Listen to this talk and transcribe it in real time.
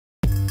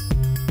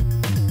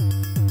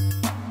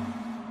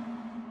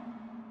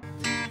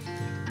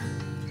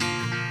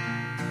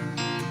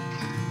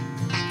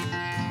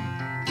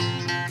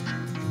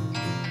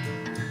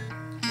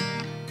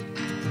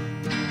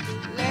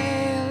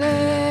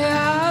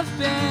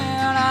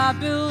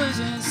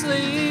losing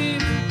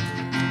sleep,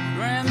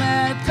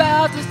 dreaming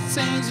about the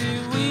things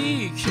that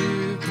we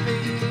could be.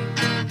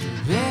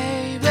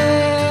 Baby,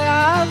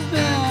 I've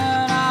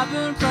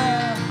been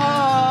praying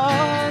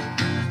hard.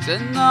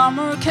 Said no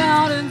more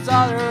counting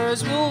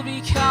dollars, we'll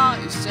be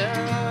counting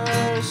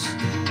stars.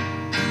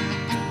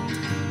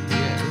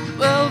 Yeah,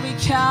 we'll be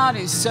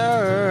counting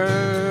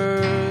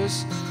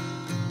stars.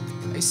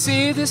 I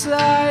see this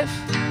life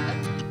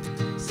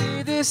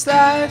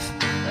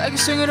like a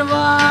string of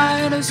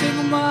wine. I'm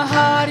singing my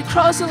heart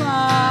across the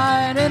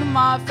line, into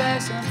my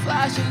face and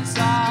flashing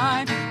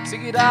sign.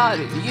 Stick it out,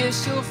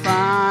 yes you'll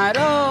find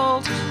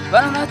old,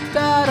 but I'm not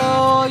that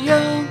old,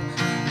 young,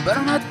 but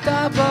I'm not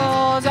that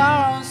bold.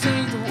 I don't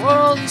think the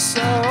world is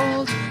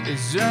sold,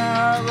 it's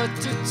what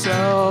to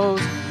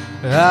told.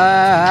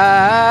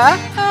 I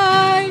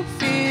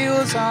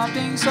feel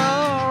something so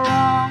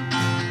wrong,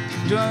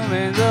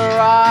 doing the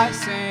right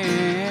thing.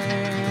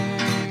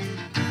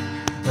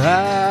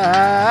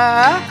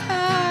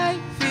 I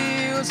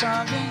feel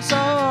something so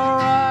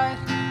right,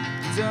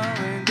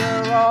 doing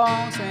the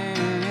wrong thing.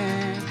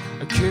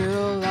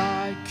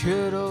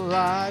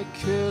 I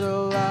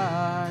could've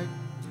lied.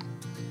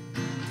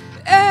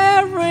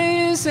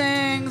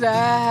 Everything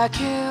that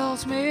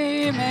kills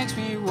me makes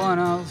me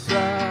wanna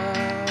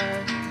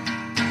fly.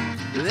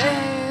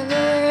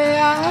 Lately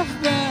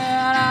I've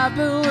been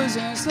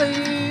losing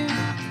sleep,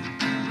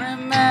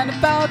 dreaming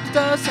about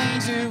the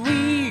things that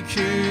we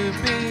could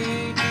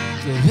be.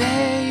 Yeah,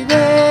 baby,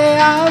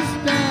 I've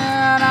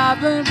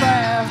been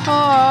praying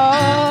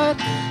hard.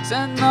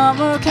 Said no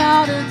more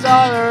counting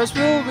dollars,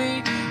 we'll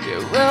be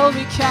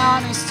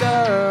counting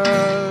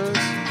stars.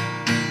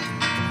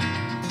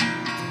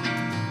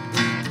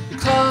 The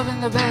club in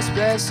the best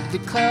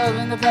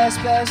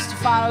place to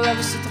find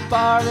lovers at the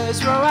bar,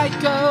 that's where I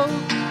go.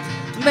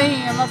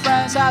 Me and my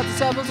friends at the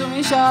table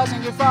doing shots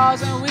and get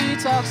frogs and we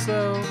talk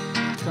slow.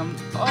 Come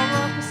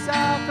over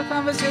beside the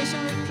conversation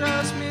with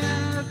trust me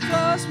and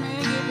trust me,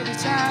 give it a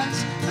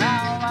chance.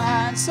 Now my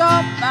hands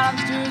up, now on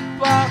the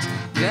jukebox,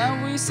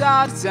 then we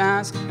start to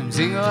dance. I'm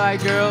single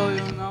like girl,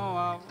 you know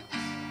I was.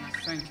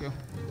 Thank you.